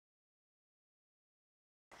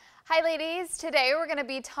Hi ladies, today we're going to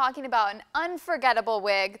be talking about an unforgettable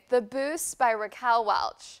wig, the Boost by Raquel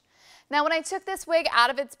Welch. Now when I took this wig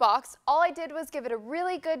out of its box, all I did was give it a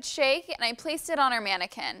really good shake and I placed it on our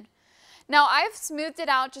mannequin. Now I've smoothed it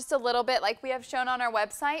out just a little bit like we have shown on our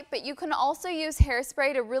website, but you can also use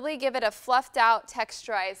hairspray to really give it a fluffed out,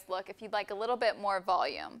 texturized look if you'd like a little bit more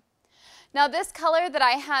volume. Now this color that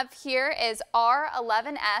I have here is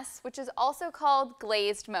R11S, which is also called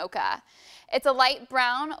glazed mocha. It's a light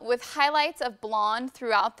brown with highlights of blonde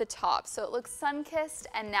throughout the top, so it looks sun-kissed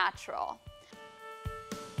and natural.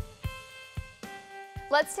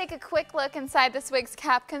 Let's take a quick look inside this wig's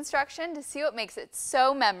cap construction to see what makes it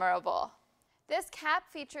so memorable. This cap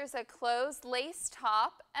features a closed lace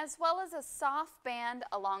top as well as a soft band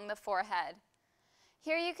along the forehead.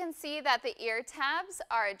 Here you can see that the ear tabs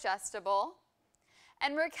are adjustable,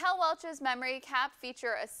 and Raquel Welch's memory cap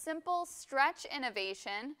feature a simple stretch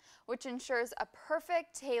innovation which ensures a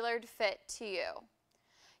perfect tailored fit to you.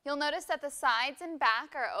 You'll notice that the sides and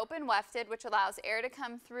back are open wefted, which allows air to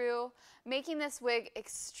come through, making this wig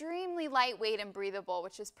extremely lightweight and breathable,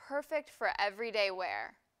 which is perfect for everyday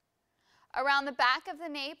wear. Around the back of the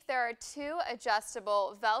nape there are two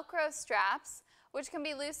adjustable Velcro straps which can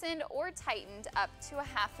be loosened or tightened up to a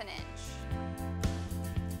 ½ inch.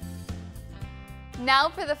 Now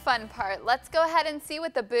for the fun part. Let's go ahead and see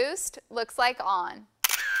what the Boost looks like on.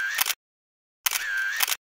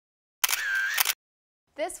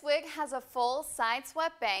 This wig has a full side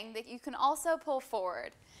swept bang that you can also pull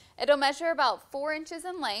forward. It'll measure about 4 inches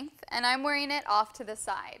in length, and I'm wearing it off to the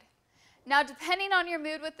side. Now depending on your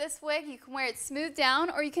mood with this wig, you can wear it smooth down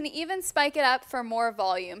or you can even spike it up for more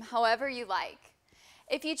volume, however you like.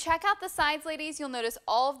 If you check out the sides, ladies, you'll notice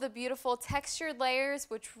all of the beautiful textured layers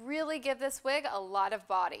which really give this wig a lot of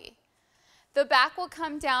body. The back will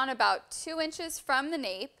come down about 2 inches from the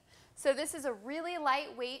nape, so this is a really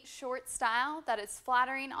lightweight short style that is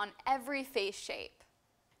flattering on every face shape.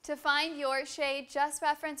 To find your shade, just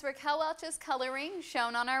reference Raquel Welch's coloring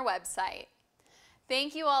shown on our website.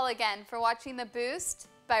 Thank you all again for watching The Boost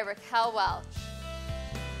by Raquel Welch.